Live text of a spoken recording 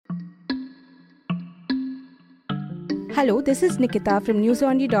Hello, this is Nikita from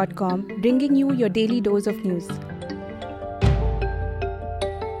newsonly.com, bringing you your daily dose of news.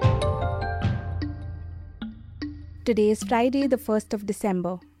 Today is Friday, the 1st of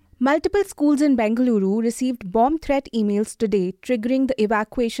December. Multiple schools in Bengaluru received bomb threat emails today, triggering the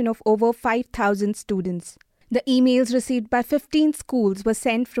evacuation of over 5,000 students. The emails received by 15 schools were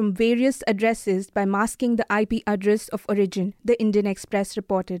sent from various addresses by masking the IP address of origin, the Indian Express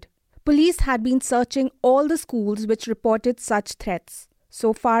reported. Police had been searching all the schools which reported such threats.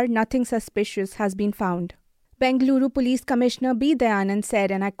 So far, nothing suspicious has been found. Bengaluru Police Commissioner B. Dayanand said,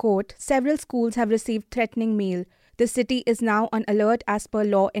 and I quote, "Several schools have received threatening mail. The city is now on alert as per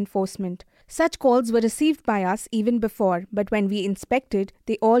law enforcement. Such calls were received by us even before, but when we inspected,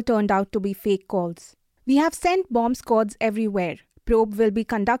 they all turned out to be fake calls. We have sent bomb squads everywhere. Probe will be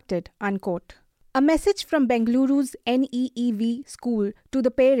conducted," unquote. A message from Bengaluru's NEEV school to the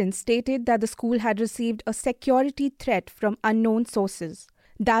parents stated that the school had received a security threat from unknown sources.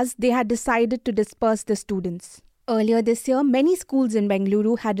 Thus, they had decided to disperse the students. Earlier this year, many schools in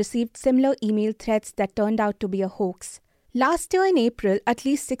Bengaluru had received similar email threats that turned out to be a hoax. Last year in April, at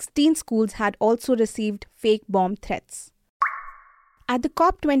least 16 schools had also received fake bomb threats. At the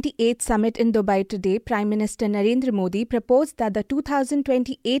COP28 summit in Dubai today, Prime Minister Narendra Modi proposed that the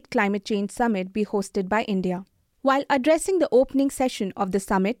 2028 Climate Change Summit be hosted by India. While addressing the opening session of the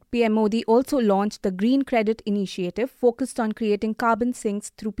summit, PM Modi also launched the Green Credit Initiative focused on creating carbon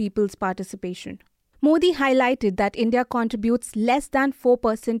sinks through people's participation. Modi highlighted that India contributes less than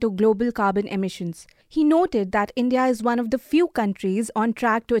 4% to global carbon emissions. He noted that India is one of the few countries on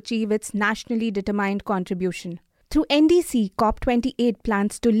track to achieve its nationally determined contribution. Through NDC, COP28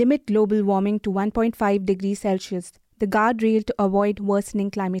 plans to limit global warming to 1.5 degrees Celsius, the guardrail to avoid worsening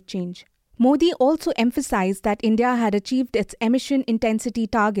climate change. Modi also emphasized that India had achieved its emission intensity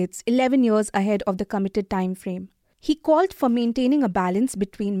targets 11 years ahead of the committed time frame. He called for maintaining a balance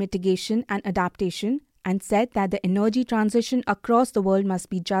between mitigation and adaptation and said that the energy transition across the world must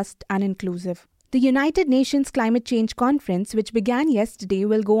be just and inclusive. The United Nations Climate Change Conference, which began yesterday,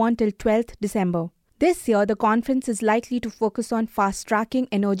 will go on till 12th December. This year, the conference is likely to focus on fast-tracking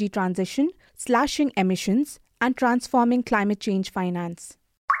energy transition, slashing emissions, and transforming climate change finance.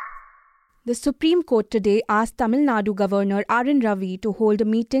 The Supreme Court today asked Tamil Nadu Governor R.N. Ravi to hold a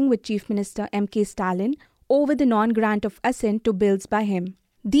meeting with Chief Minister M.K. Stalin over the non-grant of assent to bills by him.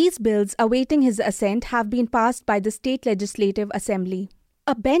 These bills awaiting his assent have been passed by the State Legislative Assembly.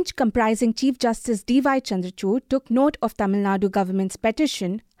 A bench comprising Chief Justice D.Y. Chandrachud took note of Tamil Nadu government's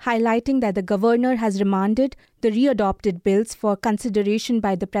petition, highlighting that the governor has remanded the readopted bills for consideration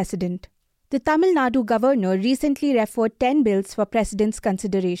by the president. The Tamil Nadu governor recently referred 10 bills for president's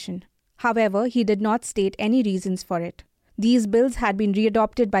consideration. However, he did not state any reasons for it. These bills had been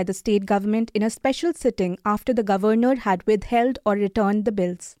readopted by the state government in a special sitting after the governor had withheld or returned the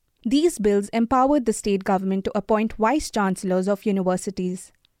bills. These bills empowered the state government to appoint vice-chancellors of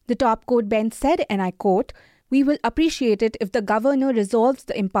universities. The top court bench said, and I quote, "We will appreciate it if the governor resolves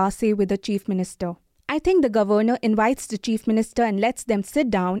the impasse with the chief minister. I think the governor invites the chief minister and lets them sit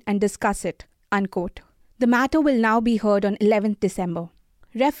down and discuss it," unquote. The matter will now be heard on 11th December.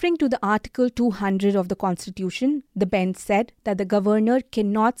 Referring to the Article 200 of the Constitution, the bench said that the governor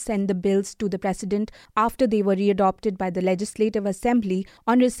cannot send the bills to the president after they were readopted by the Legislative Assembly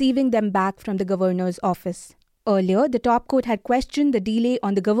on receiving them back from the governor's office. Earlier, the top court had questioned the delay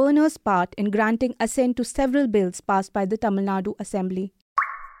on the governor's part in granting assent to several bills passed by the Tamil Nadu Assembly.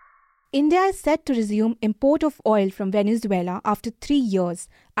 India is set to resume import of oil from Venezuela after 3 years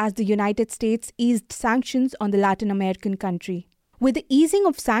as the United States eased sanctions on the Latin American country. With the easing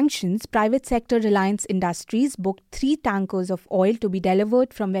of sanctions, private sector Reliance Industries booked 3 tankers of oil to be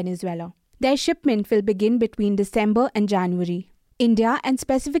delivered from Venezuela. Their shipment will begin between December and January. India, and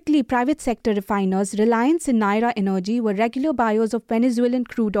specifically private sector refiners Reliance and Naira Energy, were regular buyers of Venezuelan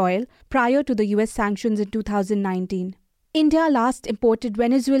crude oil prior to the US sanctions in 2019. India last imported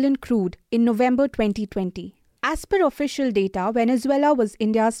Venezuelan crude in November 2020. As per official data, Venezuela was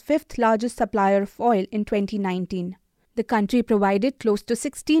India's 5th largest supplier of oil in 2019. The country provided close to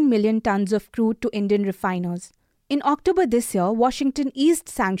 16 million tons of crude to Indian refiners. In October this year, Washington eased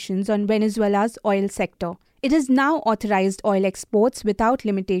sanctions on Venezuela's oil sector. It has now authorized oil exports without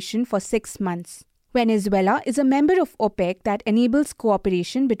limitation for 6 months. Venezuela is a member of OPEC that enables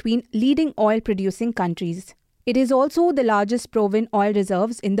cooperation between leading oil-producing countries. It is also the largest proven oil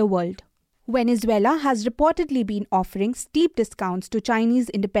reserves in the world. Venezuela has reportedly been offering steep discounts to Chinese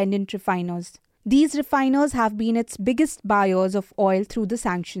independent refiners. These refiners have been its biggest buyers of oil through the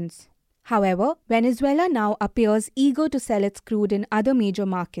sanctions. However, Venezuela now appears eager to sell its crude in other major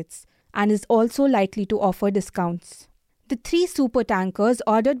markets and is also likely to offer discounts. The 3 super tankers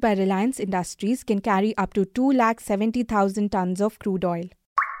ordered by Reliance Industries can carry up to 270,000 tons of crude oil.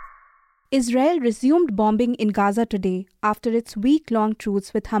 Israel resumed bombing in Gaza today after its week-long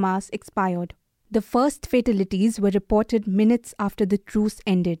truce with Hamas expired. The first fatalities were reported minutes after the truce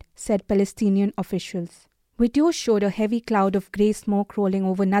ended, said Palestinian officials. Videos showed a heavy cloud of grey smoke rolling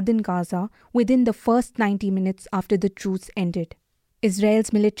over northern Gaza within the first 90 minutes after the truce ended.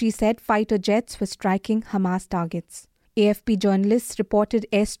 Israel's military said fighter jets were striking Hamas targets. AFP journalists reported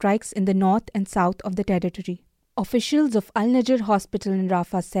airstrikes in the north and south of the territory. Officials of Al-Najr hospital in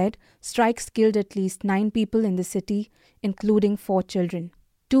Rafah said strikes killed at least 9 people in the city, including 4 children.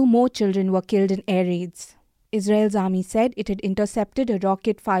 2 more children were killed in air raids. Israel's army said it had intercepted a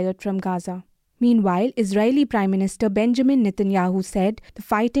rocket fired from Gaza. Meanwhile, Israeli Prime Minister Benjamin Netanyahu said the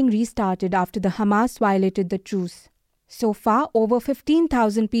fighting restarted after the Hamas violated the truce. So far, over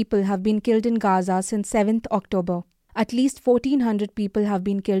 15,000 people have been killed in Gaza since 7th October. At least 1,400 people have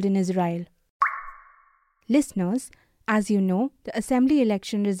been killed in Israel. Listeners, as you know, the Assembly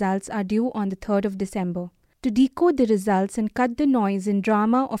election results are due on the 3rd of December. To decode the results and cut the noise and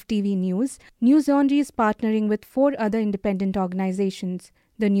drama of TV news, News Laundry is partnering with 4 other independent organizations,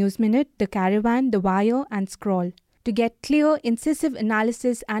 The News Minute, The Caravan, The Wire and Scroll. To get clear, incisive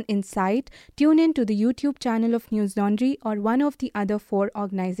analysis and insight, tune in to the YouTube channel of News Laundry or one of the other 4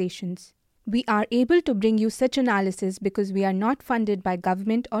 organizations. We are able to bring you such analysis because we are not funded by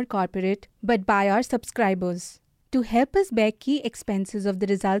government or corporate, but by our subscribers. To help us bear key expenses of the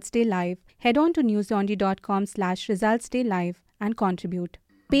Results Day Live, head on to newslaundry.com/resultsdaylive and contribute.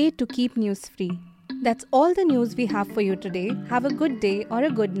 Pay to keep news free. That's all the news we have for you today. Have a good day or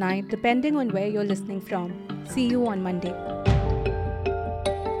a good night, depending on where you're listening from. See you on Monday.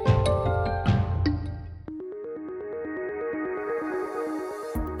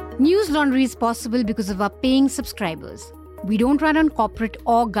 News Laundry is possible because of our paying subscribers. We don't run on corporate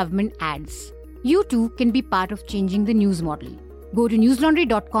or government ads. You too can be part of changing the news model. Go to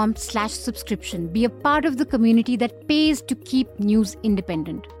newslaundry.com/subscription. Be a part of the community that pays to keep news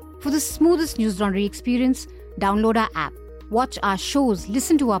independent. For the smoothest News Laundry experience, download our app. Watch our shows,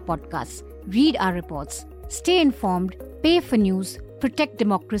 listen to our podcasts, read our reports, stay informed, pay for news, protect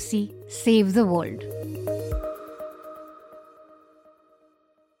democracy, save the world.